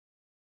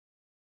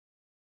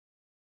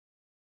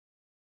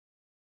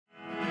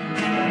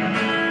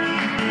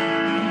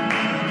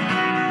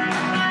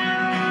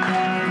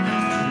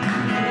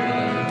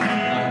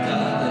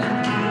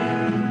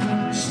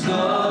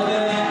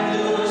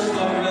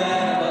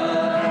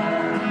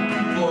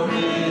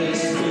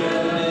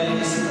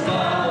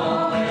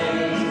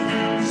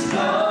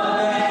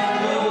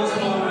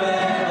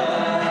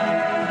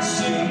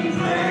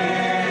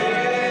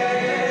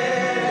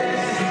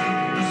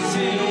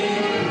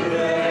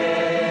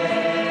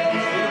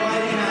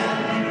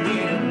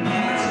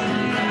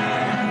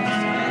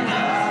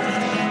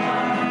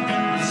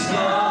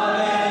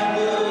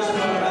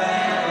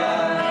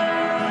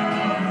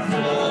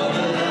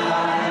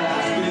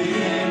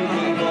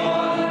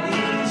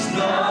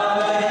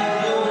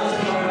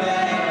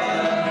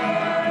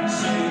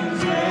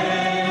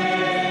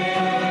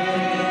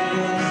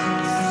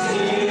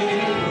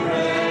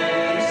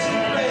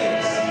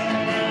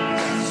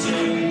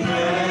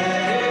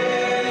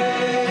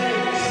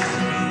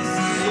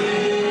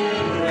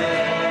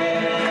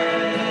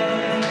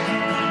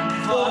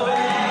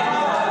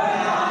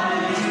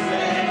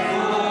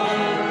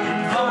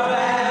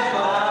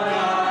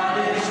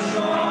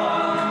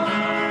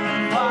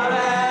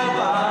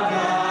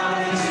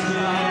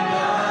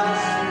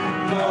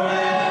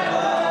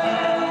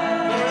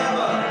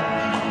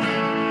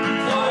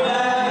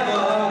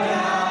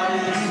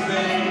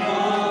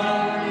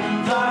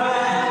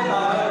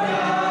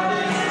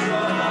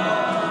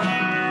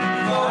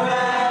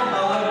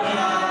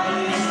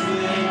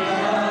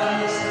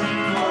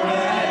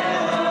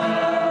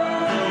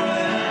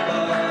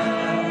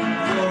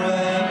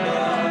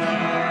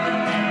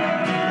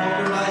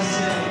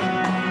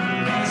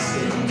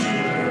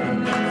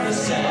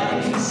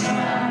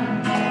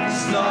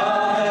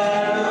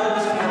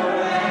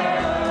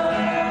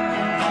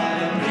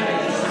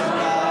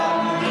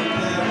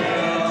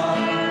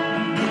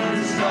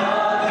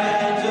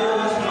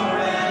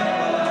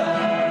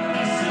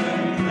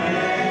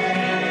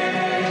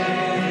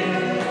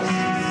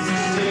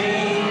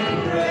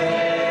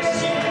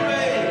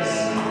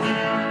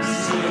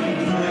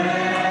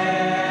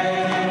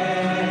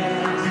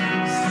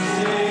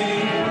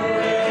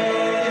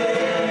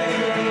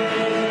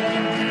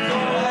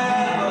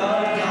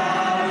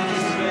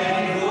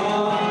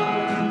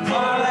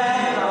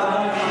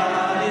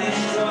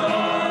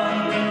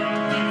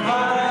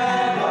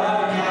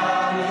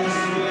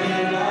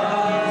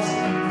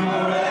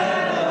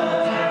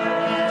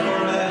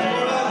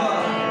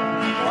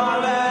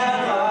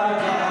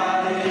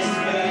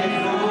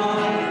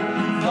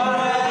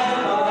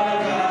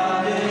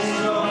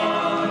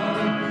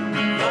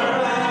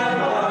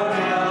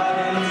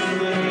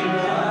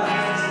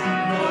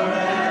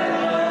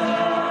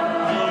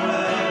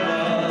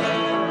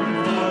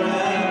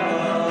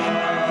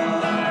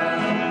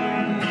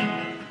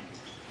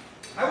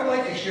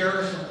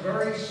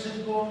very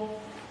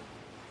simple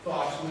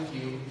thoughts with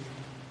you.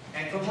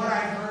 And from what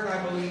I've heard,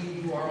 I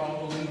believe you are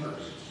all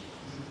believers.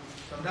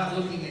 So I'm not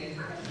looking at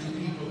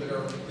new people that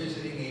are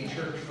visiting a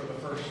church for the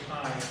first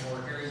time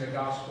or hearing the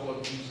gospel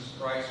of Jesus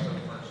Christ for the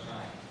first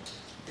time.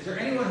 Is there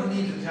anyone who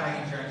needs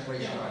Italian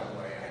translation, by the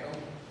way? I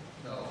don't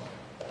know.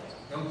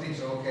 Don't think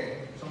so.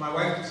 Okay. So my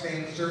wife could stay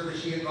in the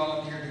service. She had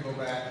volunteered to go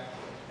back,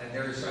 and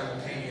there is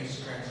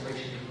simultaneous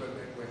translation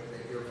equipment with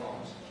the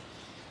earphones.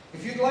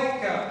 If you'd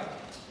like,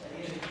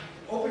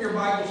 open your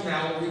Bibles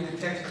now. We'll read the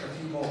text in a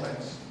few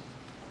moments.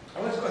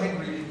 Well, let's go ahead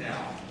and read it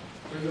now,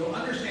 so you'll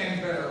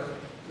understand better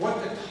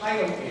what the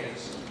title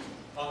is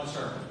on the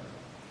sermon.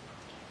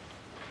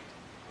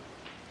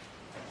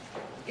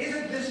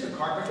 Isn't this the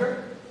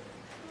carpenter?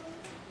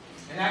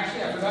 And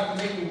actually, I forgot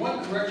to make you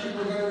one correction.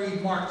 We're going to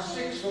read Mark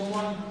 6 from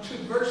 1 to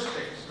verse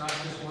 6, not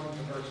just 1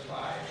 to verse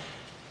 5.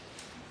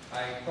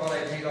 I thought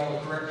I made all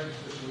the corrections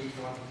this week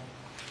on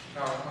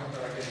PowerPoint,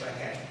 but I guess I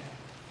hadn't.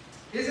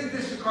 Isn't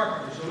this the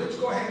carpenter? So let's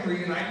go ahead and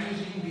read it. I'm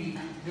using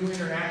the New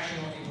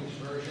International English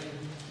Version.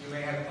 You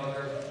may have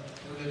other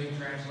New Living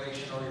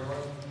Translation or your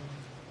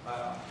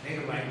own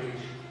native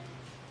language.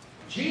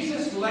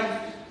 Jesus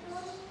left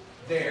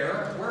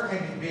there. Where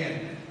had he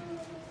been?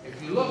 If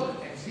you look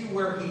and see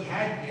where he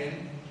had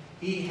been,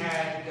 he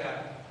had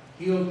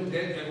healed the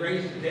dead,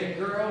 raised the dead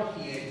girl.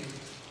 He had,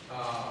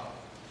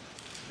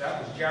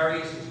 that was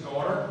Jairus'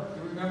 daughter,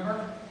 you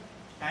remember?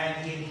 And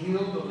he had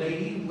healed the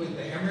lady with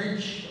the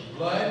hemorrhage of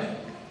blood.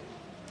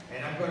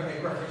 And I'm going to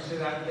make reference to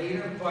that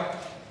later. But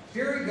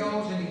here he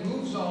goes and he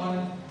moves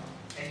on.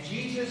 And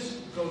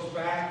Jesus goes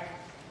back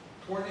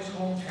toward his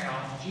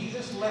hometown.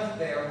 Jesus left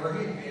there where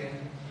he had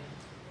been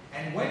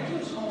and went to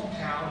his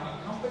hometown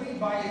accompanied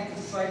by a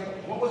disciple.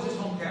 What was his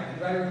hometown?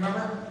 Anybody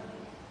remember?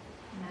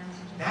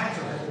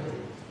 Nazareth.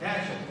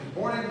 Nazareth. He was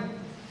born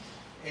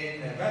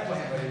in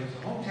Bethlehem, but his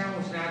hometown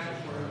was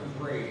Nazareth where he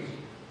was raised.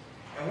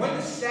 And when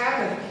the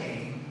Sabbath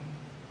came,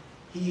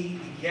 he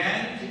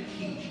began to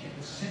teach in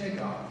the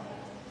synagogue.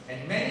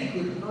 And many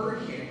who had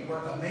heard him were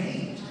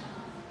amazed.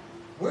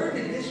 Where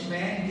did this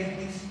man get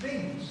these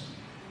things?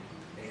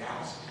 They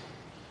asked.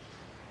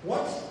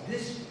 What's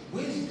this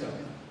wisdom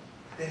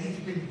that he's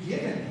been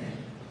given him,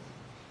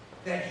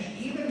 that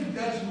he even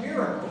does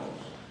miracles?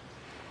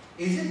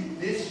 Isn't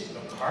this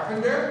the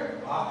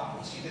carpenter?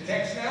 You see the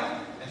text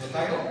now and the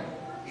title?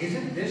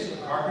 Isn't this the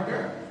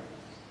carpenter?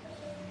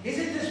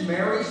 Isn't this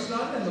Mary's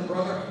son and the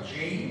brother of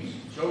James,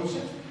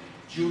 Joseph,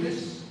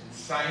 Judas, and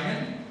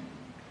Simon?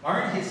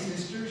 Aren't his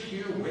sisters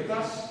here with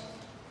us?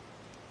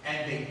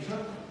 And they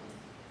took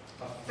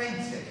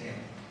offense at him.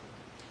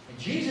 And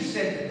Jesus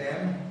said to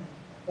them,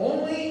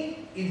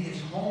 only in his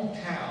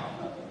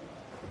hometown,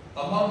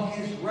 among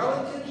his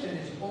relatives and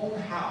his own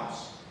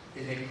house,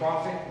 is a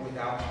prophet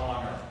without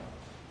honor.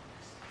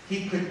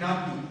 He could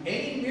not do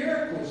any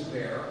miracles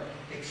there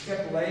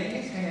except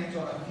laying his hands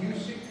on a few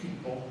sick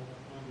people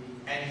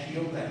and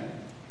heal them.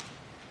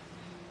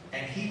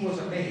 And he was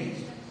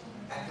amazed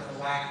at their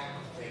lack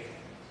of faith.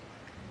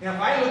 Now,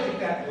 if I look at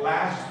that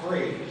last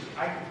phrase,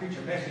 I could preach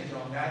a message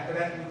on that, but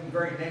that would be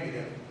very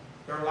negative.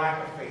 Their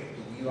lack of faith.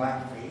 Do we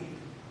lack faith?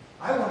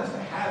 I want us to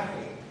have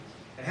faith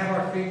and have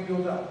our faith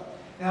build up.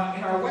 Now,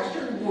 in our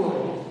Western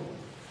world,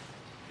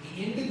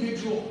 the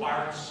individual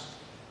arts,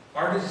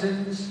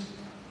 artisans,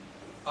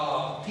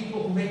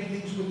 people who make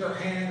things with their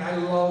hand, I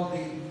love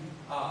the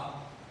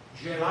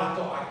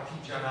gelato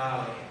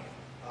artigianale.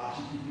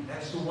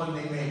 That's the one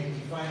they make. If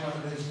you find one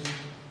of those,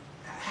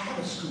 have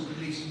a scoop at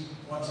least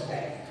once a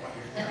day.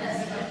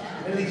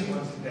 At least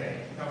once a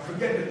day. Now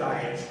forget the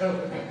diet. So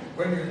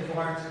when you're in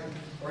Florence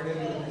or in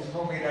this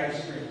homemade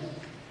ice cream.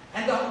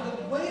 And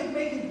the way of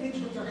making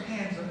things with their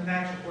hands are the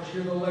natural. Of course,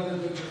 here the leather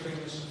goods are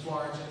famous in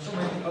Florence and so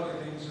many other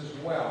things as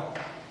well.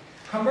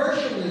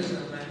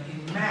 Commercialism and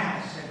in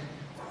mass and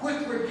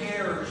quick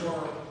repairs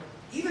or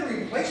even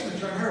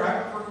replacements are unheard.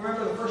 I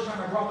remember the first time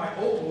I brought my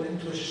Opel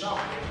into a shop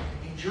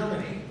in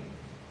Germany.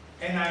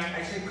 And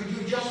I said, could you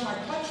adjust my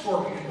clutch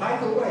for me? And by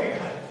the way,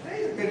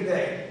 today's a good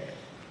day.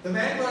 The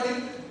man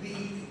running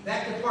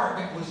that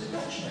department was a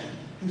Dutchman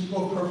who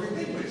spoke perfect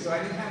English, so I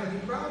didn't have any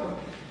problem.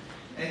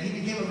 And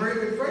he became a very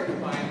good friend of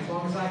mine as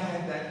long as I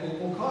had that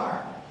Opel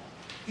car.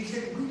 He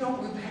said, we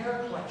don't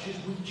repair clutches,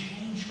 we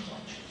change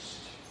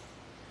clutches.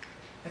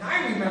 And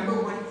I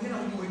remember when,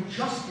 you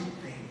adjusted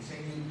things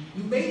and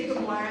you made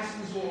them last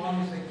as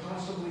long as they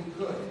possibly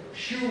could.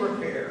 Shoe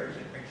repairs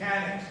and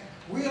mechanics.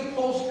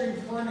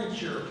 Reupholstering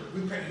furniture.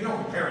 You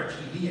don't repair a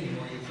TV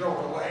anymore, you throw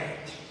it away.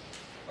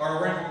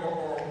 Or a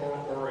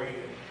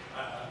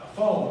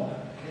phone,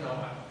 in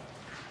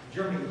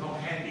Germany we call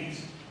them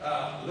handies,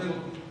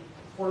 little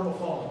portable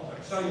phones,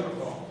 like cellular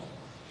phones.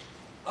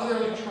 Other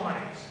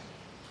electronics.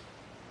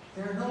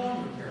 They're no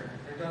longer repaired,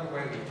 they're done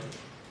away with.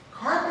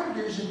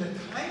 Carpenters in the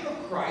time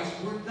of Christ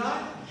were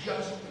not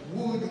just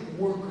wood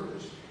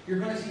workers. You're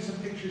going to see some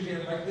pictures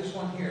here, like this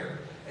one here,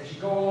 as you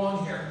go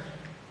along here.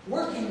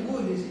 Working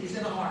wood is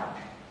an art,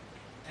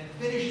 and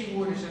finishing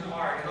wood is an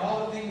art, and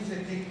all the things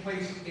that take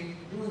place in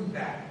doing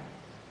that.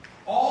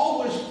 All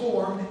was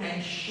formed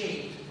and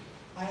shaped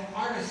by an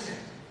artisan.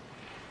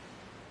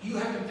 you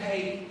have to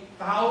pay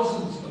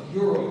thousands of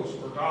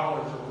euros or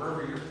dollars or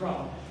wherever you're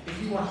from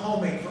if you want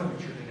homemade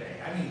furniture today.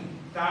 I mean,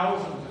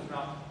 thousands, if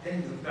not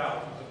tens of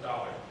thousands of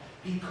dollars.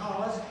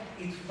 Because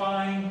it's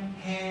fine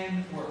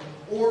handwork.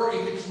 Or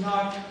if it's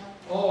not,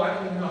 oh, I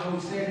don't even know how we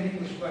say it in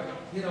English, but,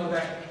 you know,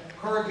 that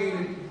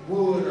corrugated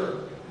wood or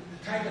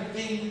the type of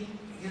thing,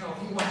 you know,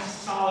 if you want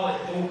solid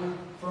oak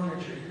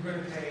furniture, you're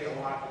going to pay a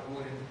lot of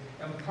wood.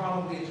 And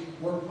probably it's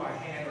worked by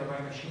hand or by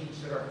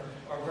machines that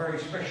are very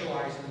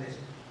specialized in this.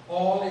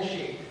 All is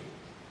shaped.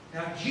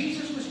 Now,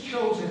 Jesus was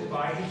chosen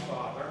by his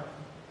Father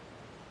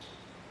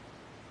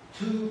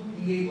to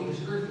be able,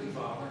 his earthly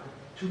Father,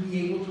 to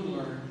be able to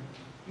learn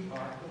the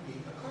art of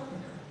being a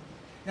carpenter.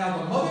 Now,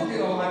 the mother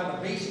did a lot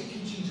of the basic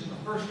teachings in the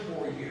first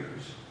 4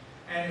 years.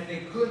 And if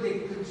they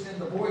could send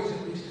the boys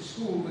at least to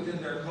school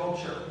within their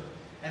culture.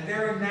 And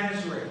they're in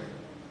Nazareth.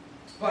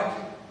 But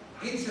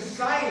in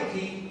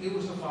society, it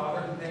was the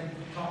father who then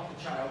taught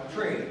the child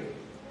trade.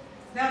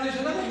 Now, there's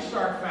another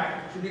historic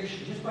fact,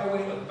 tradition, just by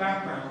way of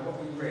background of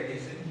what we read,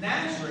 is that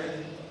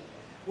Nazareth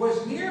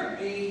was near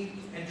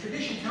and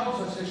tradition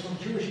tells us this from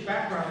Jewish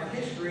background and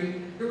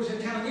history, there was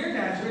a town near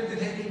Nazareth that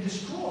had been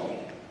destroyed.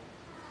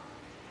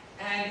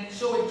 And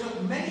so it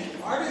took many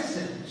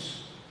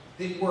artisans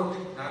that worked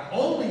not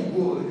only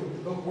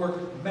wood, but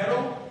worked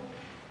metal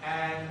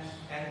and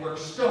worked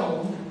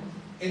stone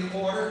in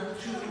order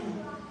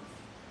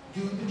to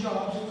do the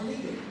jobs that were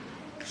needed.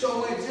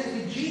 So when it says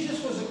that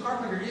Jesus was a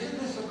carpenter, isn't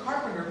this a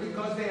carpenter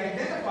because they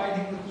identified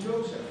him with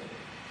Joseph?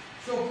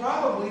 So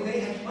probably they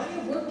had plenty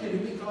of work to do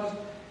because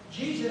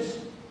Jesus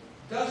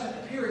doesn't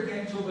appear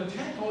again until the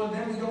temple, and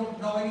then we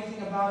don't know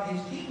anything about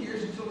his teen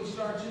years until he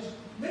starts his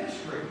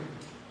ministry.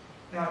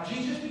 Now,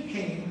 Jesus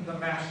became the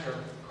master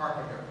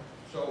carpenter.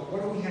 So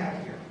what do we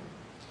have here?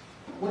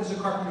 What does a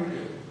carpenter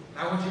do?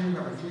 I want you to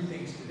remember 3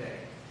 things today.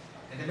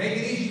 And to make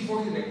it easy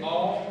for you, they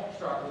all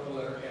start with the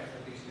letter F,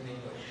 at least in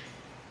English.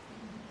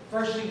 The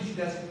first thing he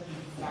does,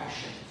 he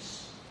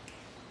fashions.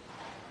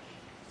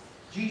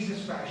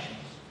 Jesus fashions.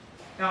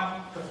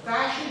 Now, to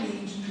fashion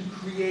means to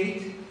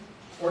create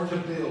or to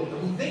build.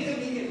 And we think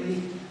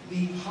immediately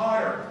the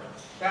potter,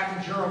 back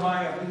in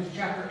Jeremiah, I believe it's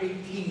chapter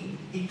 18,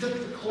 he took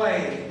the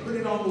clay and put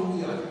it on the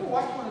wheel. Have you ever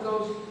watched one of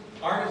those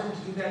artisans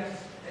do that?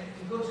 And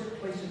if you go to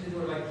places they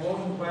do it like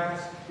blowing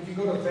glass, if you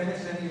go to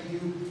Venice, any of you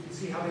can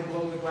see how they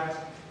blow the glass.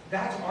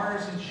 That's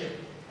artisanship.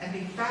 And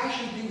they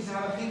fashion things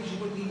out of things you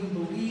wouldn't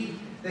even believe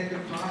that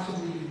could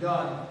possibly be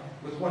done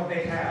with what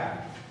they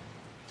have.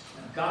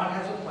 And God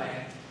has a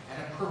plan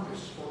and a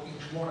purpose for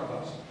each one of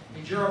us.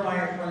 In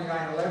Jeremiah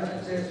 29:11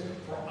 it says,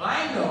 "For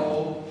I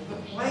know the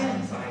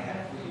plans I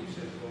have for you,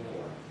 says the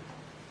Lord.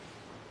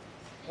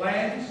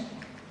 Plans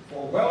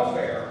for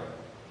welfare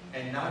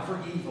and not for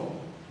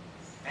evil,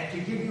 and to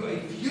give you a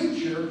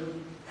future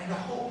and a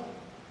hope."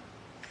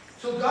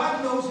 So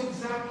God knows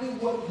exactly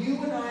what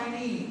you and I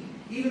need.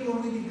 Even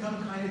when we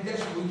become kind of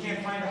desperate, we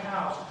can't find a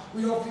house,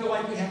 we don't feel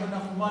like we have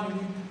enough money,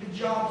 the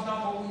job's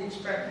not what we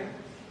expected.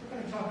 We're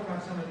going to talk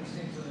about some of these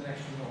things in the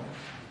next few moments.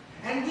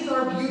 And we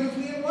are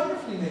beautifully and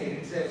wonderfully made,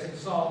 it says in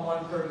Psalm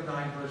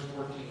 139, verse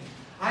 14.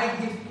 I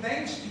give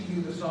thanks to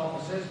you, the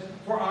psalmist says,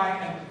 for I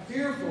am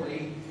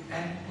fearfully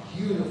and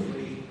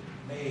beautifully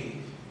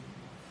made.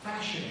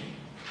 Fashioning.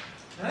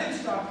 And I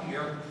stop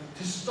here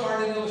to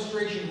start an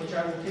illustration which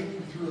I will take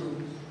you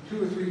through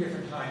 2 or 3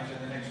 different times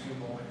in the next few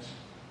moments.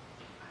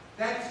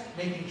 That's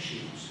making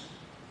shoes.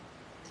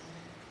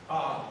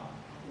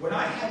 When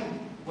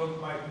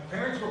my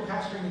parents were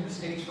pastoring in the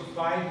States for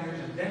 5 years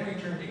and then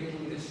returned to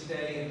Italy to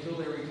stay until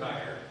they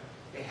retired,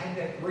 they had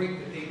that break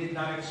that they did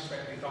not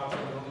expect. They thought they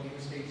would only be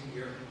in the States a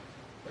year.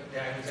 But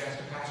Dad was asked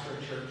to pastor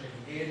a church, and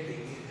he did. They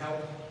needed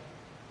help.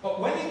 But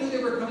when they knew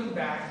they were coming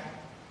back,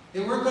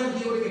 they weren't going to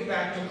be able to get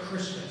back till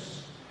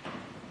Christmas.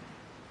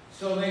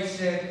 So they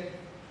said,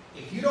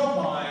 if you don't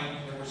mind,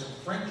 there were some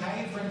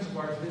Italian friends of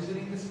ours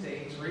visiting the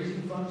States,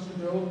 raising funds to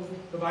build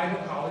the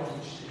Bible College,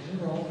 which is in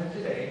Rome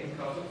today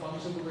because of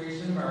funds that were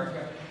raised in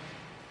America.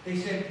 They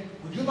said,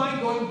 would you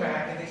mind going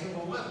back? And they said,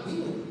 well, we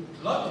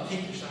would love to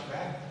take your son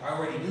back. I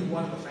already knew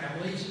one of the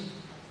families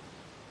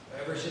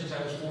ever since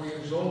I was 4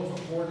 years old,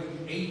 from 4 to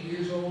 8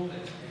 years old,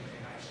 and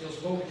I still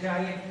spoke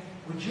Italian.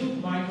 Would you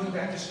mind going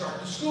back to start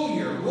the school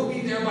year? We'll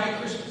be there by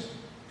Christmas.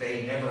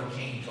 They never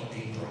came till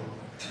April.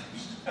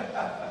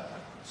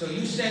 So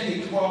you send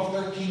a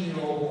 12,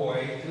 13-year-old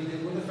boy to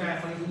live with a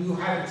family who you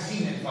haven't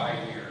seen in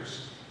 5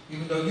 years,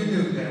 even though you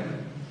knew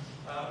them.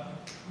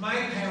 My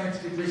parents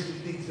did risky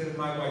things that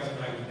my wife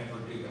and I would never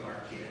do to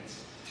our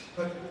kids.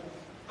 But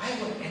I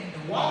would, and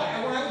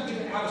when I would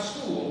get out of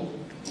school,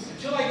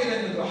 until I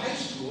get into the high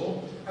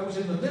school, I was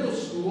in the middle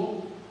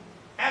school.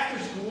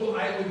 After school,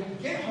 I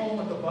would get home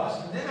with the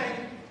bus, and then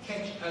I'd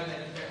catch a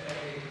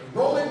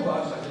rolling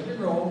bus. I lived in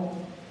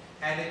Rome,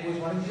 and it was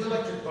one of these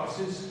electric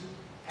buses,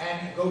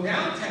 and go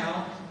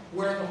downtown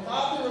where the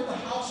father of the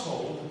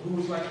household, who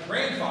was like a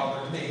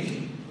grandfather to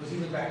me, was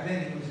even back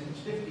then, he was in his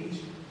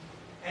 50s,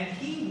 and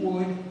he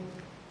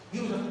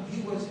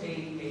was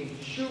a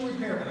shoe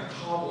repairman, a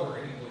cobbler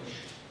in English,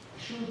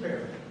 a shoe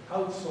repairman,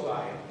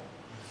 calzolaio.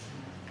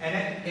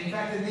 And in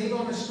fact, the name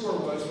on the store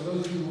was, for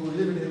those of you who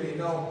live in Italy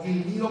know,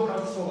 Il mio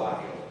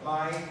calzolaio,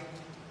 my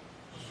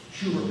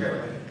shoe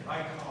repairman,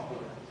 my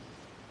cobbler.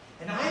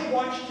 And I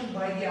watched him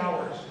by the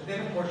hours. And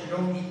then, of course, you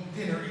don't eat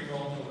dinner in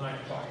Rome until 9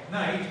 o'clock at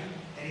night.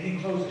 And he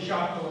didn't close the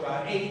shop till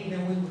about 8. And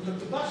then we took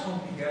the bus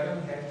home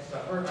together. We had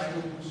supper, and I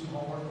would do some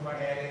homework if I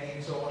had any,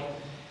 and so on.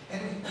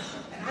 And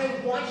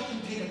I watched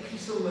him take a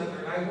piece of leather,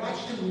 and I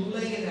watched him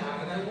lay it out,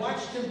 and I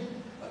watched him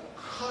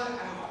cut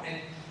out.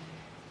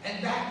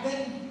 And back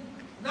then,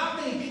 not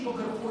many people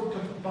could afford to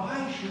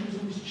buy shoes.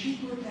 It was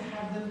cheaper to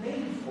have them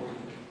made for you.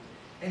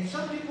 And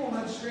some people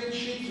had strange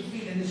shapes of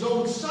feet, and his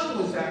own son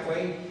was that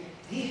way.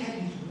 He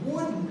had these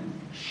wooden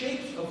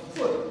shapes of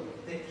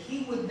foot that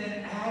he would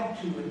then add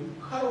to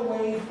and cut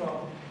away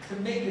from to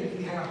make it if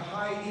he had a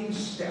high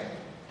instep,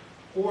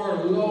 or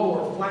low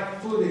or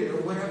flat-footed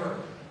or whatever.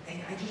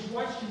 And I just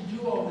watched him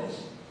do all this,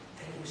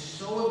 and it was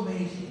so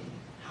amazing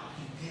how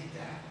he did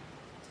that.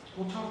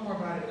 We'll talk more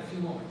about it in a few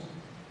moments.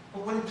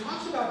 But when it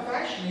talks about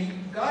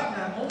fashioning, God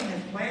not only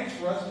has plans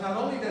for us, not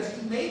only does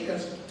He make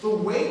us the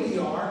way we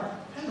are.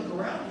 And look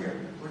around here.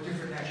 We're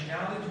different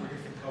nationalities, we're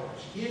different color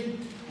skin,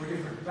 we're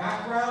different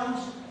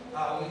backgrounds.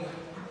 I'm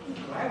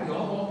glad we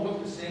all don't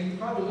look the same. You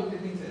probably looked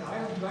at me and said,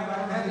 I'm glad I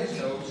don't have his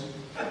nose.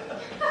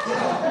 You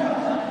know,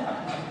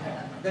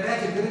 that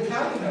has a good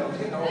Italian nose,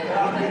 you know, a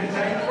good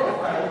Italian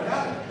profile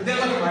without it. But then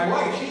look at my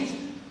wife.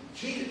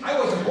 I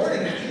wasn't born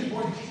in it. She's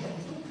born in it. She's got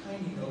this little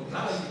tiny nose.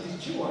 Not like you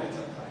just chew on it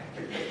sometimes.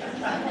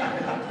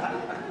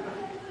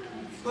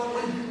 But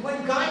when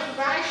God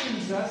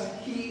fashions us,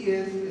 He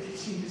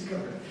is, she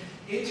discovered,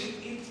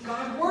 it's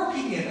God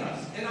working in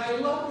us. And I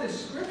love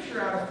this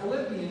scripture out of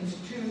Philippians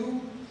 2,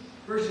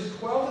 verses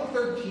 12 and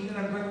 13, and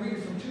I'm going to read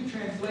it from two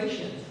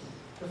translations.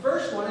 The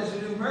first one is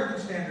the New American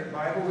Standard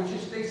Bible, which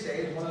is, they say,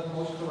 is one of the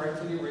most correct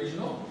to the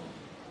original.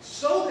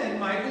 So then,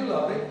 my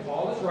beloved,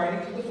 Paul is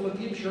writing to the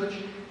Philippian church,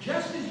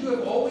 just as you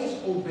have always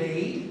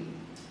obeyed,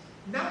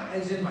 not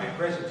as in my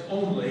presence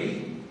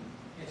only.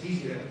 It's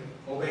easy to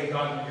obey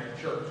God when you're in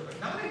church, but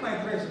not in my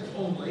presence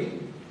only,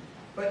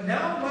 but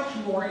now much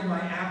more in my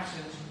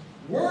absence.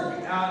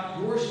 Work out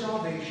your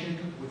salvation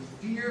with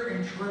fear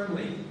and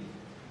trembling.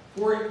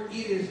 For it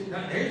is,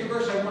 now here's the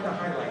verse I want to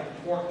highlight.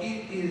 For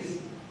it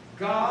is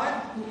God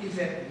who is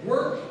at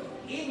work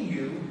in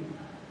you,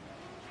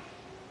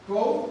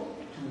 both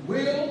to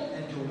will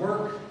and to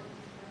work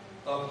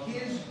of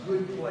His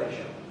good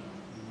pleasure.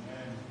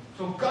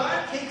 So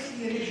God takes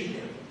the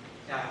initiative.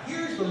 Now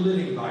here's the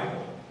Living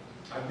Bible.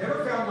 I've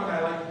never found one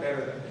I like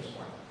better than this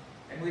one.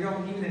 And we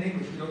don't, even in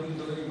English, we don't use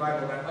the Living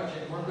Bible that much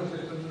anymore because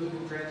there's a New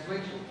Living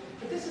Translation.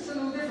 But this is a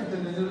little different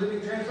than the New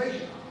Living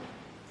Translation.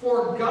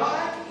 For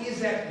God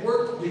is at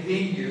work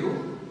within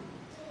you,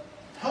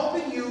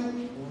 helping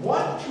you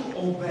want to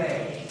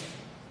obey,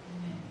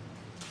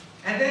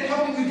 and then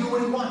helping you do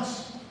what He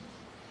wants.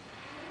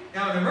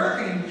 Now in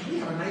American English, we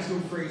have a nice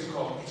little phrase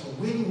called, it's a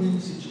win-win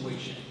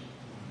situation.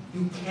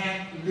 You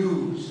can't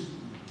lose.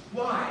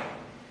 Why?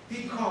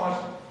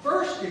 Because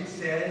first it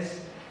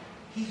says,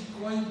 He's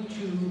going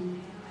to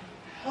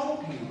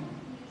help you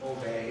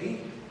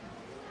obey,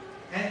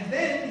 and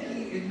then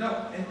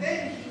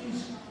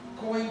He's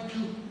going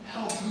to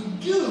help you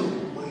do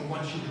what He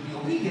wants you to be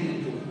obedient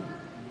in doing.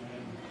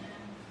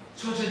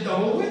 So it's a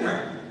double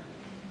winner.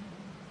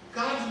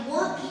 God's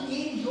working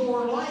in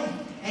your life,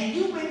 and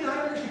you may not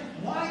understand,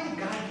 why did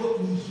God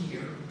put me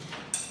here?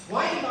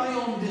 Why am I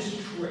on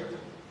this trip?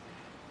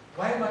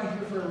 Why am I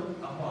here for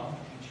a month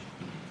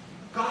teaching?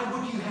 God,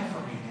 what do you have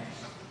for me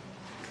next?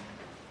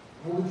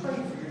 Well, we pray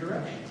for your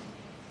direction.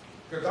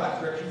 For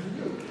God's direction for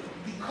you.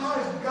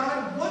 Because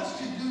God wants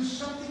to do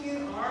something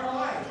in our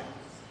life.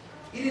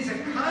 It is a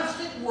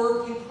constant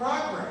work in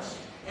progress.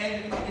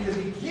 And in the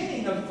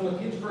beginning of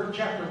Philippians,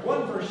 chapter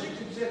 1, verse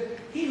 6, it said,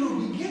 He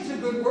who begins a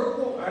good work,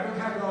 I don't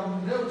have it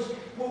on the notes,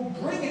 will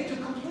bring it to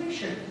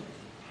completion.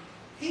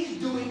 He's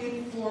doing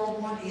it for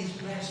what is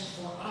best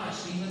for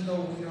us, even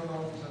though we don't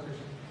always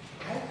understand.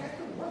 I had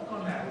to work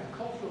on that with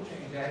cultural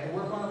change. I had to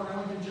work on it when I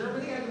went to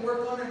Germany. I had to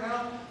work on it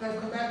now that I've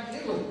come back to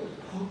Italy.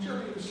 Oh,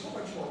 Germany was so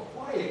much more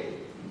quiet.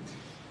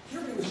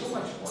 Germany was so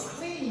much more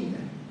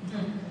clean.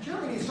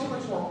 Germany is so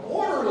much more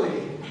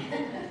orderly.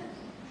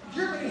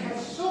 Germany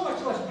has so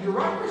much less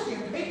bureaucracy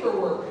and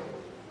paperwork.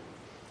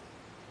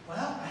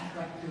 Well, I've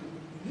got to be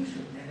used to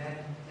it, and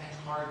that's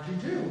hard to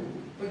do.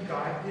 But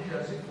God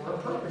does it for a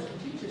purpose,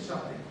 to teach us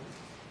something.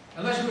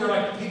 Unless we are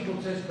like the people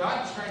who says,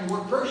 God's trying to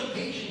work first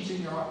patience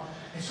in your heart.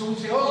 And so we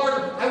say, oh Lord,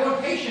 I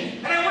want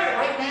patience, and I want it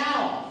right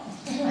now.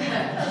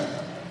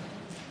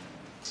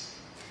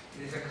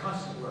 It is a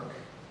constant work.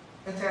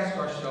 Let's ask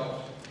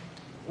ourselves,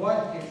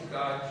 what is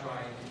God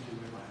trying to do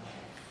in my life?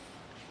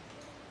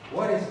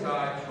 What is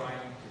God trying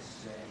to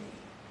say?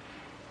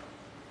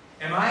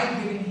 Am I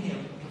giving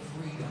Him the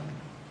freedom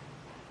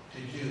to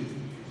do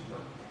His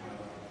work?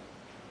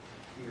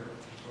 Here,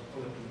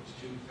 Philippians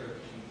 2:13.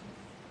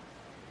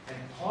 And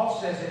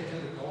Paul says it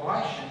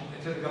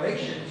to the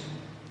Galatians,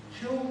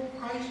 till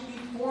Christ be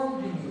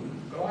formed in you.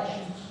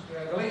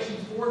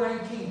 Galatians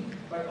 4:19.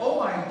 But oh,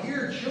 my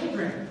dear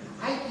children,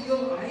 I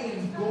feel I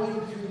am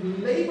going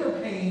through labor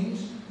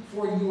pains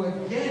for you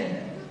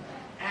again.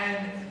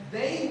 And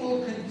they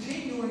will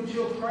continue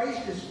until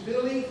Christ is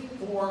fully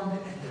formed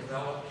and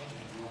developed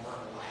in your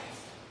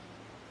life.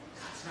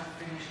 God's not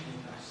finished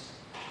with us.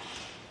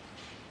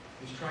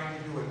 He's trying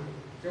to do it.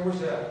 There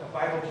was a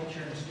Bible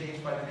teacher in the States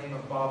by the name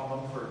of Bob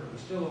Mumford.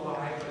 He's still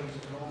alive, but he's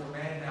an older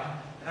man now.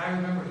 And I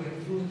remember he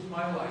influenced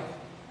my life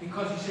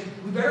because he said,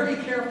 we better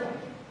be careful.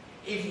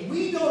 If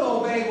we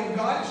don't obey when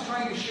God is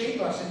trying to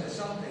shape us into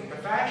something, to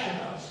fashion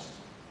us,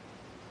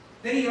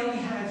 then he only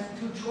has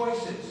two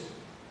choices.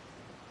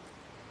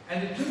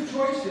 And the two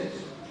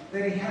choices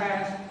that he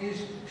has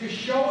is to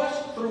show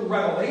us through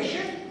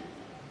revelation.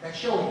 That's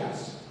showing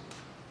us.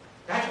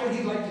 That's what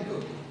he'd like to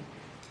do.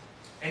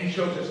 And he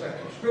shows us that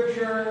through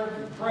Scripture,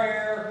 through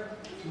prayer,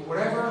 through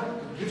whatever,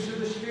 through gifts of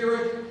the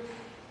Spirit.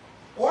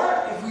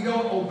 Or if we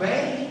don't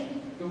obey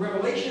the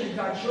revelation that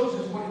God shows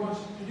us what he wants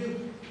us to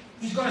do,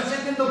 he's going to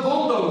send in the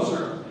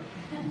bulldozer.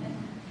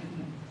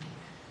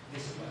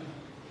 Discipline.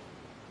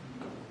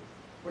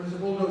 What does the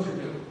bulldozer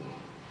do?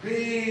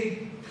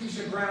 Big piece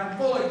of ground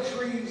full of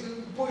trees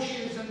and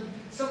bushes, and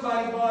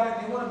somebody bought it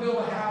and they want to build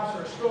a house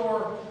or a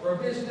store or a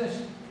business.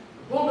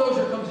 The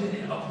bulldozer comes in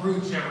and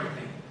uproots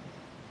everything.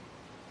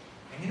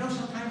 And you know,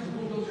 sometimes the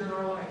bulldozer in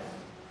our life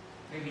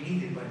may be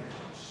needed, but it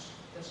hurts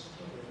just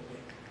a little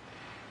bit.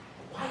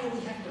 But why do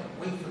we have to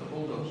wait for the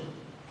bulldozer?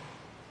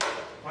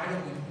 Why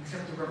don't we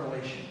accept the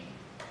revelation?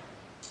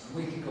 And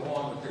we can go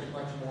on, but there's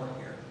much more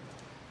here.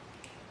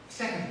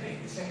 Second thing,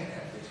 the second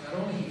F is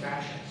not only he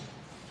fashions,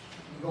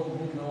 we go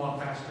moving on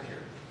faster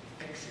here.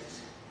 He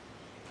fixes.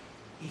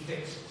 He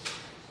fixes.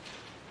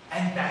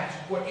 And that's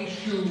what a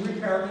shoe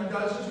repairman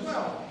does as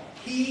well.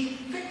 He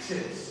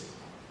fixes.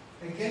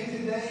 Again,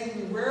 today,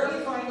 we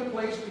rarely find a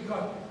place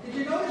because, did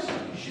you notice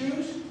the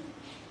shoes?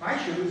 My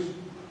shoes,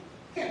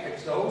 can't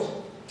fix those.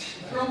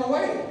 Throw them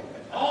away.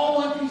 All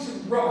one piece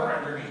of rubber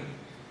underneath.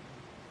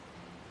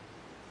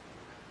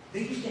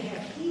 They used to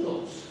have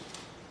heels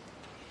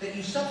that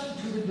you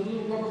substituted the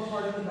little rubber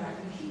part on the back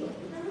of the heel.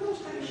 Remember those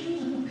kind of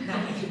shoes?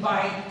 Now, if you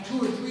buy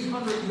 200 or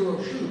 300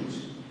 euro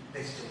shoes,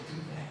 they still do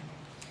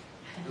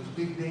that. Those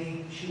big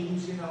name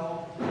shoes, you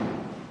know,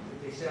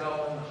 that they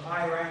sell in the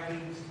high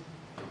rankings.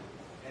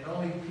 And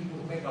only people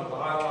who make a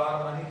lot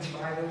of money can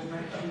buy those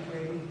kind of shoes,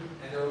 maybe.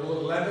 And they're a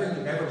little leather.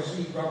 You never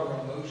see rubber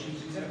on those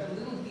shoes, except a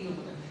little heel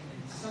with them.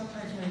 And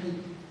sometimes maybe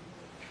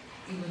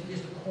even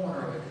just a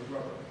corner of it is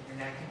rubber. And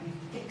that can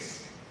be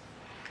fixed.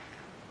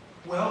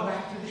 Well,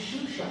 back to the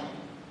shoe shop.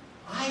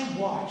 I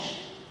watched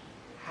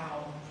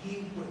how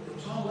it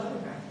was all leather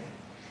back then.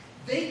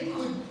 They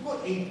could put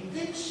a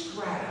thick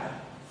strata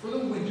for the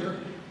winter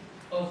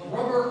of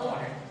rubber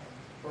on it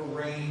for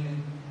rain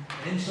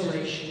and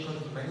insulation,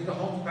 because many of the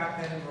homes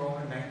back then in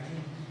Rome in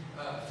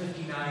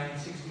 1959 and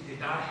 60 did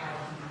not have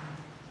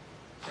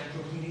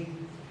central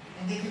heating,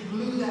 and they could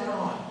glue that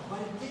on,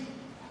 but it didn't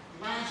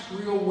last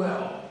real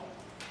well.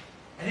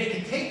 And they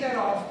could take that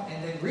off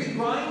and then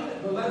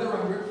regrind the leather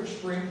under it for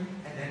spring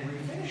and then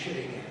refinish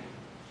it again.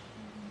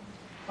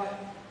 But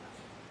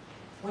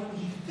when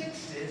he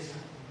fixes,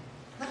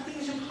 nothing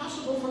is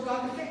impossible for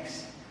God to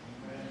fix.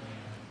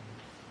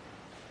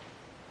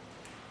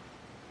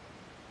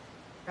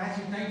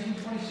 Matthew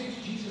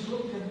 19:26, Jesus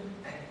looked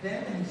at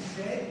them and he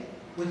said,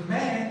 with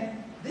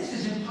man, this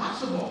is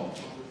impossible.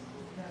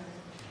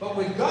 But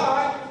with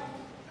God,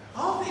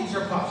 all things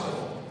are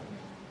possible.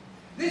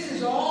 This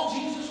is all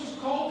Jesus was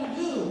called to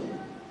do.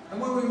 And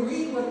when we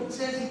read what it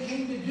says he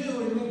came to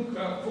do in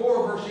Luke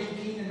 4, verse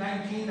 18 and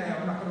 19,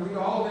 I'm not going to read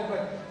all of it,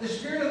 but the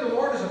Spirit of the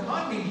Lord is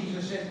upon me,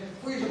 Jesus said,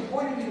 for he has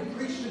appointed me to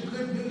preach the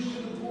good news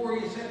to the poor.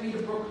 He has sent me to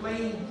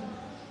proclaim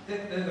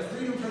the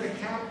freedom for the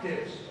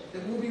captives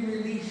that will be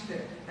released,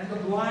 and the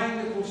blind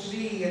that will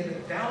see, and the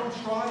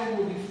downtrodden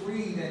will be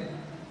freed, and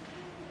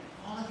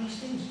all of these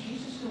things.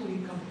 Jesus knew when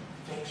he'd come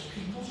to fix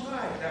people's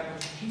lives. That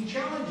was Teen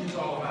Challenge is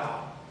all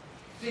about.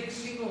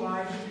 Fixing the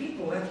lives of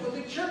people. That's what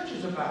the church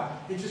is about.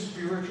 It's a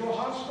spiritual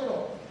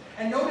hospital.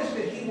 And notice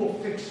that he will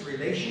fix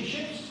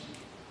relationships.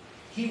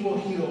 He will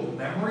heal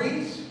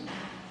memories.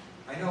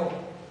 I know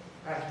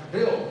Pastor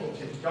Bill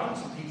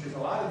Johnson teaches a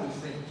lot of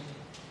these things.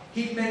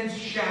 He mends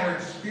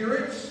shattered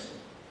spirits.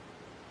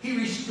 He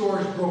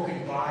restores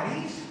broken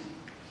bodies.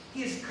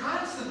 He is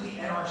constantly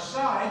at our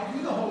side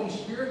through the Holy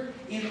Spirit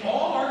in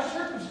all our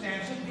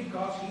circumstances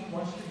because he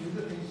wants to do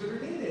the things that are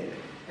needed.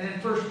 And in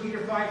 1 Peter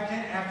 5:10,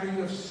 after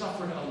you have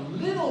suffered a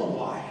little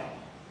while,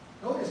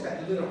 notice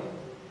that little.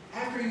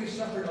 After you've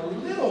suffered a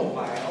little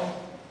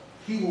while,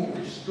 he will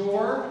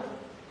restore,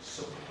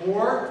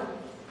 support,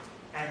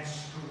 and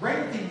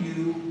strengthen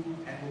you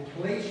and will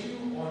place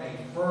you on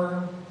a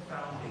firm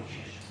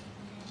foundation.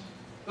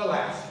 The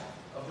last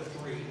of the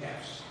three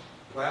F's.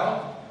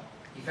 Well,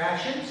 he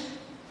fashions,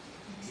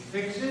 he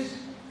fixes,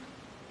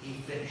 he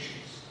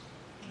finishes.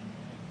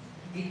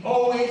 He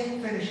always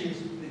finishes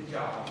the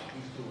job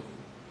he's doing.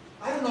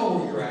 I don't know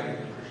where you're at in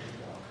your Christian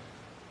walk.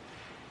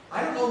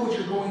 I don't know what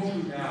you're going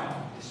through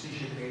now,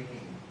 decision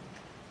making.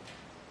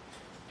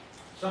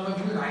 Some of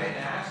you, and I didn't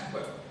ask,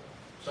 but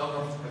some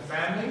of the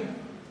family,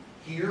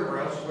 here or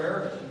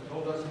elsewhere, as He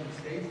told us in the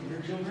States, and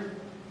your children.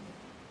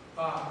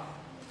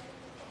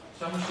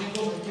 Some are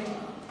single, but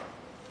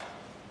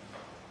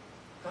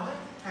God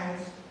has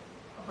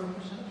a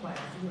purpose and a plan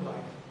for your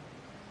life,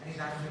 and He's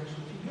not finished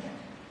with you yet.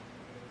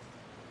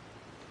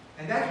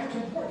 And that's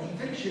what's important. He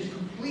finishes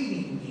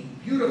completing,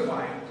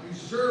 beautifying,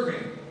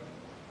 preserving.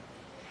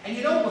 And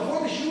you know,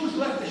 before the shoes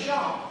left the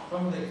shop,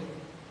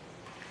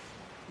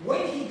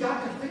 when He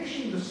got to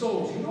finishing the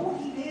soles, you know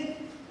what He did?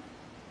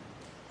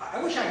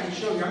 I wish I could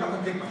show you. I'm not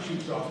going to take my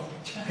shoes off.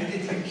 I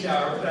did take a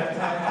shower at that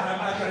time.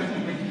 I'm not going to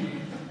take my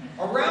shoes.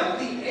 Around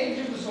the edge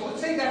of the sole,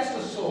 let's say that's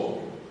the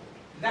sole.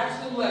 That's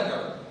the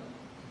leather.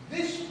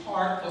 This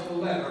part of the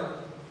leather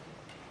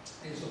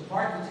is the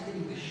part that's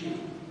hitting the shoe.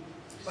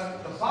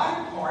 But the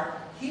bottom part,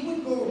 he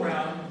would go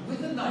around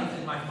with a knife,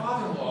 and my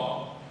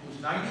father-in-law, who's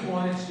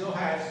 91 and still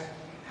has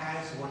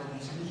one of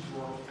these in his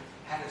drawer,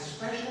 had a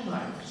special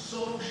knife,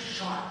 so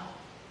sharp.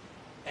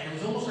 And it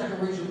was almost like a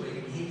razor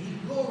blade.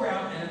 He'd go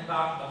around, and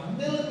about 1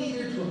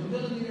 millimeter to 1.5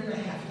 millimeters,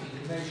 if you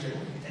could measure it,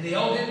 and they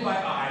all did by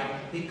eye.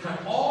 He'd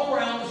cut all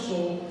around the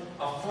sole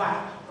a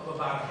flap of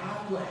about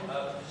half to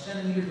a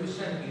centimeter to a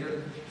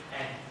centimeter,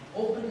 and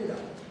open it up.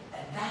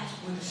 And that's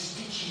where the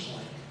stitching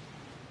went.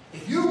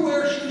 If you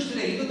wear shoes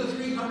today, even the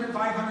 300,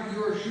 500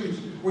 euro shoes,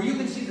 where you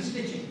can see the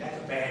stitching, that's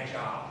a bad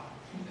job.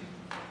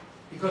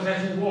 Because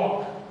as you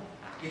walk,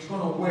 it's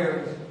going to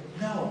wear.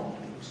 No,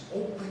 it was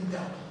opened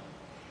up.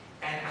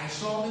 And I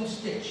saw them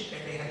stitched,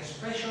 and they had a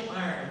special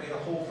iron that made a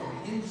hole from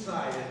the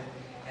inside,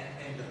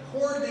 and the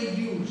cord they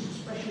used, a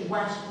special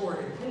wax cord,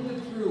 and pulled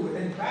it through, and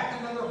then back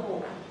another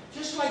hole.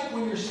 Just like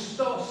when you're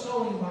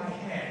sewing by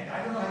hand.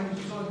 I don't know how to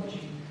use a sewing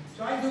machine,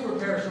 so I do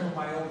repair some of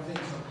my own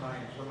things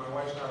sometimes when my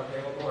wife's not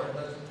available or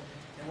doesn't,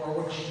 or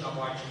when she's not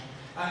watching.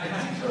 And I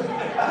can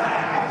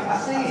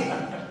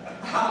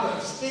see how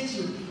to stitch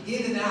you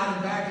in and out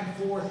and back and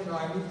forth. You know,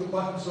 I move the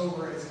buttons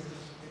over as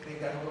they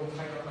got a little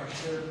tight on my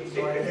shirt,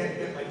 so I can't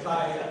get my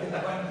tie, I get the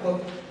button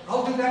closed.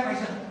 I'll do that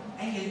myself.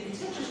 And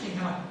it's interesting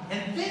how,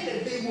 and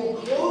then they will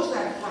close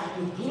that flap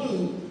with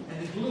glue,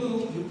 and the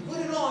glue, you put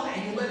it on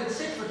and you let it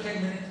sit for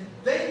 10 minutes,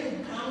 then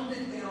you pound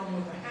it down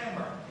with a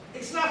hammer.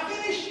 It's not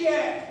finished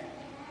yet.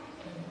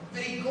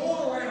 They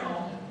go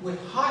around with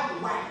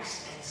hot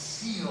wax and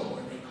seal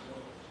when they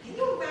close. Can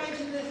you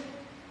imagine this?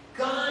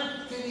 God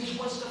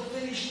wants to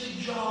finish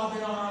the job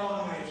in our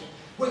lives.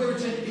 Whether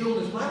it's an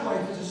illness, my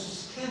wife is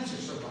a cancer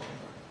survivor.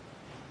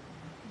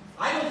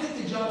 I don't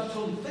think the job's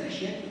totally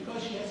finished yet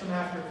because she had some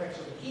after effects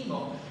of the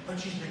chemo, but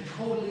she's been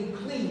totally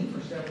clean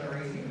for 7 or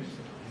 8 years.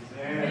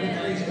 And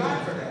praise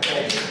God for that.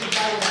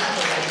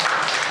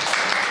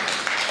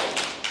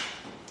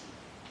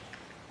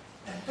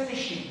 The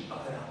finishing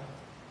of it all.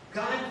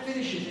 God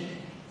finishes it.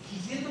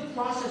 He's in the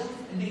process,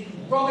 and they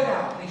rub it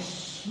out, they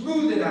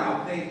smooth it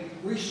out, they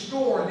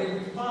restore, they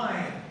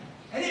refine.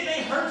 And it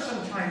may hurt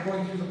sometimes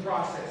going through the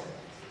process.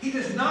 He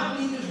does not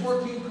need his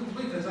work being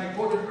complete, as I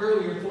quoted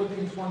earlier in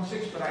Philippians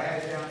 1:6, but I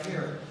had it down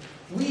here.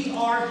 We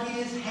are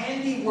his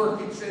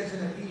handiwork, it says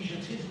in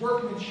Ephesians, his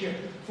workmanship.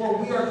 For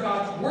we are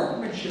God's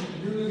workmanship.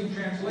 The New Living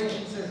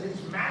Translation says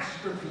his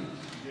masterpiece.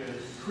 Yes.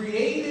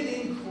 Created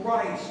in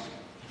Christ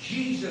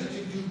Jesus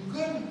to do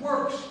good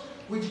works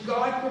which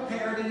God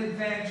prepared in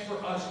advance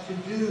for us to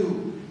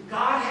do.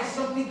 God has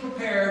something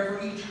prepared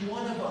for each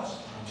one of us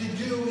to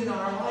do in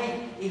our life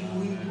if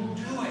we will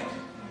do it.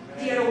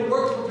 He had a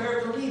work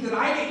prepared for me that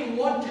I didn't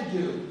want to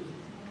do.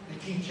 The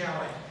Teen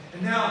Challenge.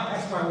 And now,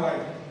 ask my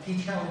wife, Teen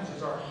Challenge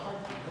is our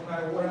heartbeat, no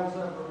matter what else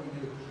ever we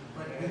do.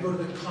 But we go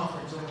to the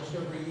conference almost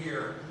every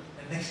year.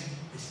 And this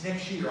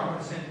next year, I'm going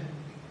to send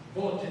a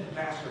bulletin to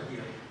Pastor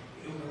here.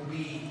 It will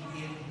be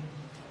in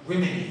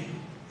Rimini,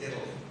 Italy.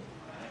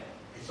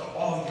 It's an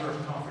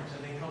all-Europe conference,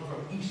 and they come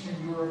from Eastern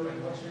Europe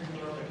and Western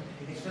Europe,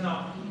 and it's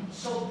phenomenal.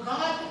 So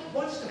God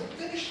wants to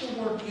finish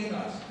the work in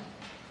us.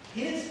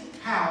 His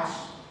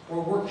house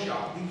or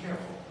workshop, be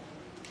careful.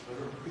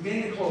 We're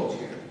beginning to close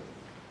here.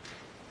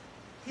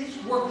 His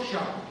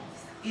workshop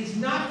is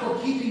not for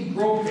keeping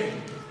broken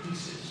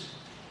pieces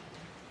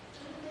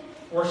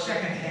or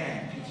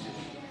second-hand pieces.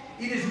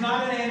 It is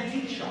not an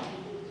antique shop.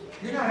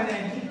 You're not an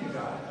antique to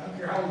God. I don't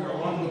care how old your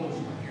lawn goes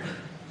from here.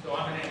 So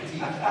I'm an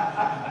antique.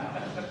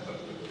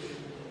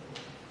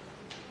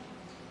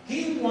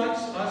 He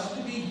wants us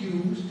to be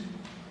used,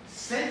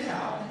 sent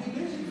out, and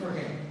be busy for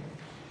him.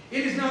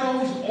 It is not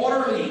always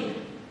orderly.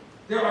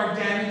 There are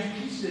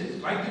damaged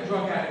pieces, like the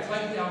drug addicts,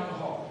 like the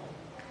alcohol.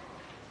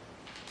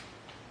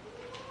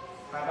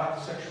 How about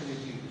the sexually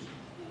abused?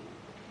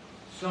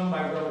 Some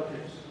by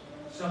relatives,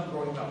 some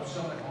growing up,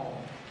 some at home,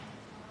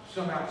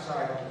 some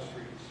outside on the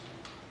streets.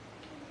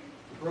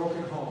 The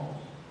broken homes,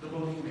 the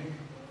bulimic,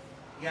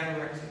 the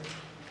anorexic.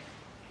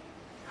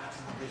 God's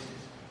in the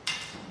business of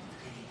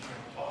taking care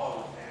of all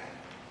of that.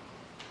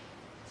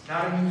 It's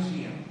not a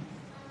museum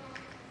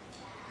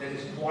that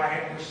is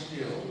quiet or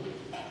still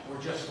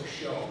or just for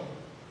show.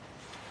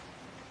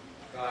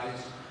 God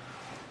is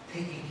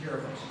taking care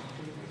of us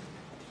completely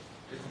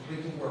to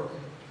complete the work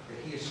that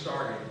he has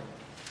started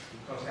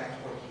because that's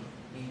what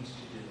he needs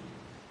to do.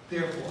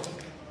 Therefore,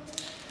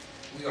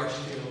 We are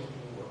still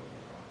a work in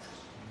progress.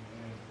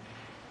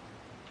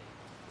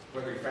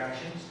 Whether he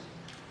fashions,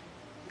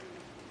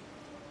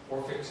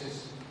 or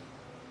fixes,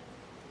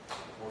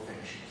 or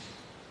finishes.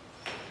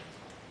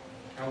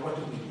 Now what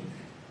do we do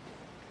then?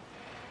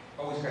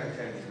 Always got to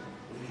tell you,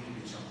 we need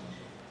to do something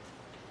too.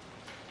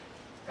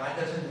 God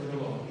doesn't do it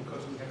alone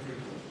because we have free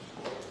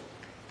will.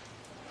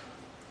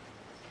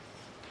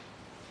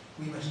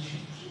 We must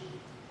choose.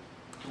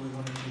 Do we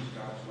want to choose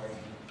God's way?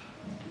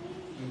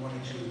 Do we want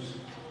to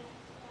choose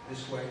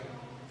this way?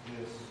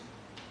 Yes.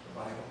 The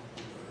Bible,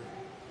 the Word.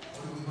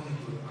 Or do we want to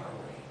do it our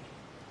way?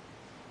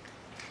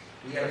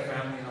 We had a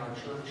family in our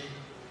church,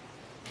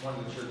 one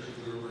of the churches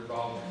we were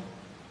involved in.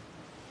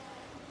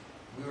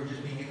 We were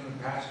just being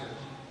with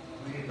pastors.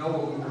 We didn't know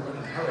what we were going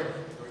to inherit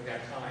during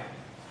that time.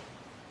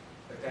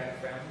 But that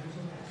family was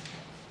a mess.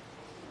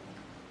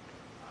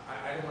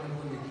 I don't want to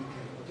go into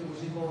detail, but there was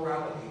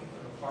immorality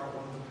on the part of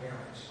one of the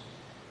parents.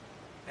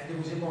 And there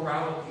was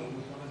immorality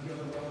with one of the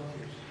other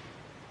relatives.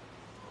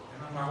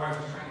 And my wife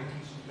was trying to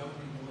teach the young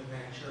people in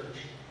that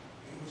church.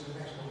 It was a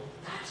mess. Well,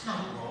 that's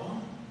not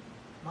wrong.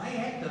 My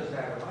aunt does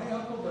that, or my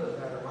uncle does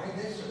that, or my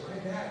this, or my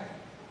that.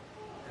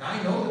 And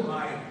I know that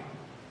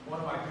one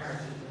of my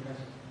parents is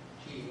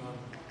cheating on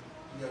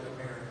the other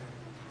parent.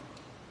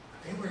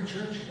 They were in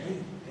church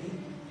and they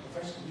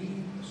professed to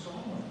be the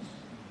strong ones.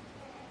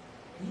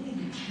 We need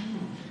to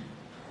choose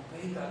to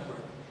obey God's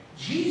word.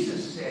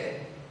 Jesus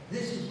said,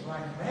 this is my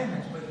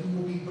commandments, but you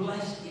will be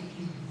blessed if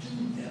you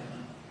do them.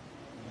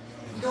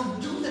 If you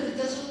don't do them, it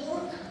doesn't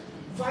work.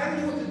 If I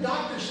do what the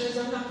doctor says,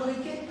 I'm not going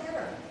to get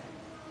better.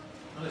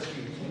 Unless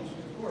we change,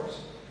 of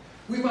course.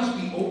 We must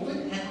be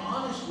open and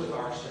honest with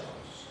ourselves.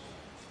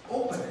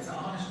 Open and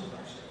honest with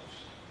ourselves.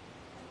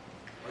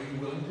 Are you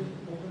willing to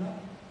open up?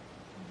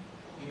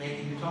 You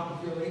may need to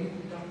talk with your lady,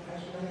 you talk to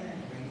Pastor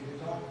Diane. You may need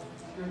to talk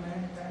with your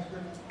man,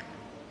 Pastor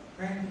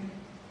Randy.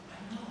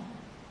 I know.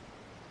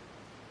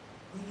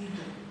 We need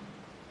to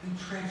be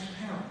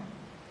transparent.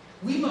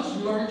 We must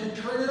learn to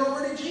turn it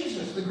over to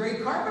Jesus, the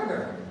great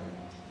carpenter.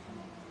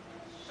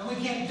 And we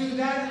can't do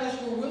that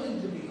unless we're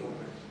willing to be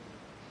open.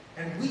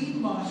 And we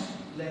must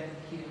let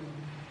him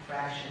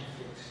fashion,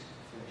 fix,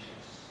 finish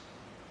us.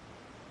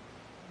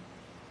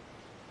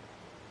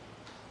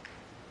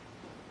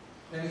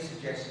 Let me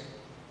suggest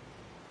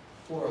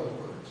 4 other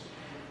words.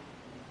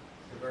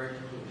 The very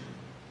conclusion.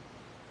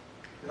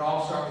 It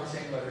all start with the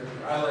same letter.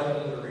 I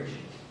love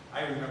alliterations.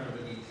 I remember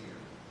the needs here.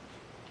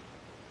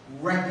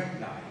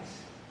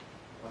 Recognize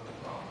what the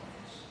problem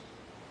is.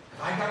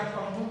 Have I got a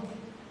problem?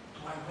 Do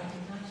I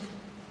recognize it?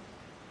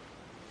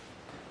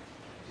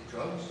 Is it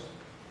drugs?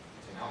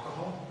 Is it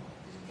alcohol?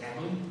 Is it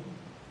gambling?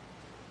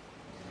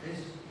 Is it this?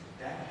 Is it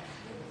that?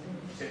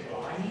 Is it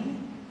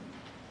lying?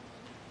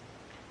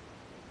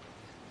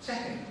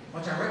 Second,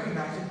 once I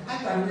recognize it,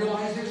 I've got to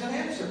realize there's an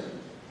answer.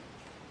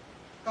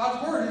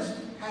 God's Word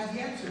has the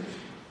answers.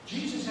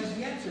 Jesus has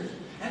the answers.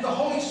 And the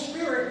Holy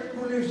Spirit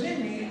who lives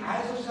in me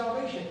as of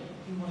salvation,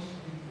 He wants to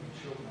be the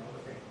children of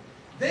the faith.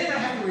 Then I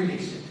have to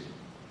release it.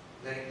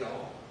 Let it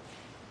go.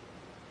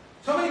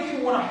 So many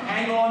people want to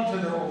hang on to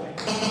their old thing.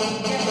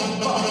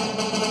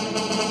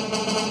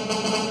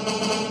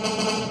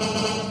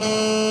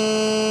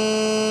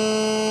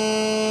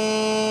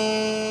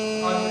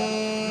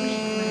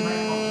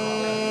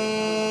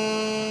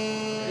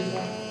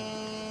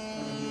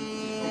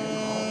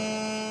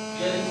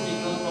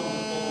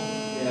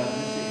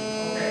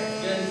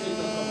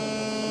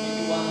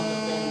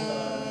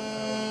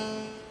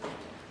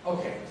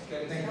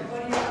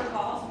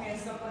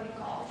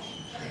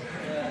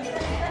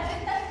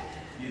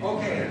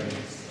 Okay,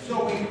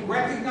 so we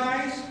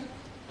recognize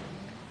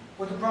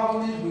what the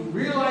problem is. We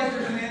realize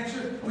there's an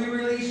answer. We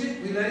release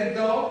it. We let it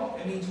go.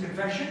 It means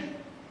confession.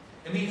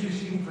 It means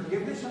receiving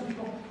forgiveness. Some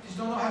people just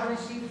don't know how to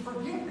receive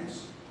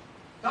forgiveness.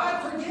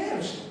 God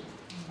forgives,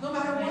 no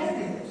matter what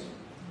it is.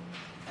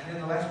 And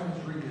then the last one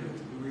is renew.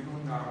 We're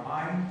renewing our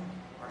mind,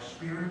 our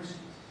spirits,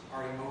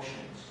 our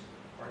emotions,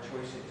 our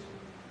choices.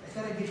 I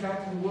said I'd get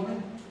back to the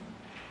woman.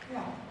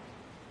 Yeah.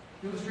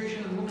 The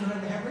illustration of the woman who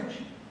had the hemorrhage.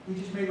 We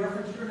just made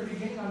reference to her in the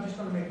beginning. I'm just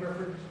going to make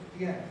reference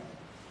again.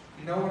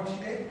 You know what she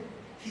did?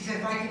 She said,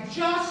 if I could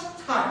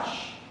just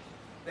touch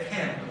the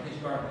hem of his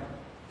garment.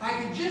 If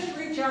I could just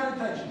reach out and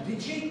touch him.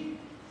 Did she?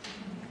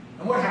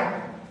 And what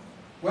happened?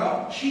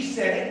 Well, she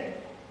said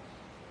it.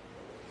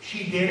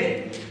 She did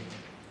it.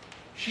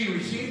 She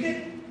received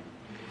it.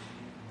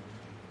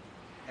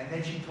 And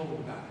then she told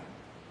about it.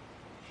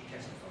 She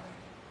testified.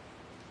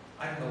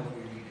 I don't know if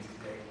we read it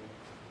today.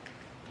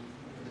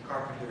 But the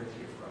carpenter is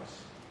here for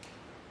us.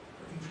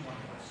 Each one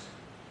of us.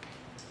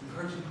 We've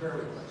heard some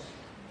prayer requests.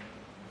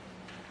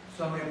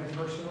 Some have been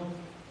personal,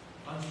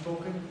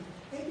 unspoken.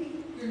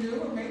 Maybe you're new,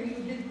 or maybe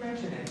you didn't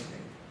mention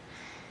anything.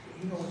 But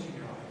you know what's in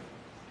your life.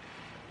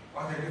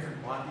 Are there different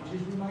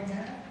bondages we might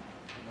have?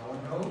 No one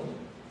knows.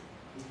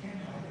 We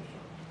can't hide it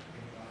from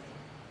anybody.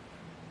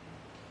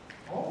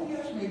 Oh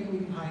yes, maybe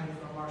we can hide it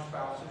from our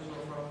spouses,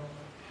 or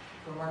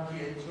from our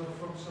kids, or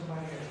from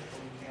somebody else, but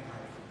we can't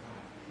hide it from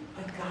God.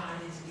 But God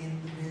is in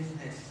the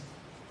business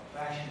of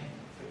fashioning,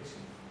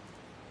 fixing,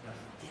 the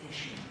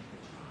finishing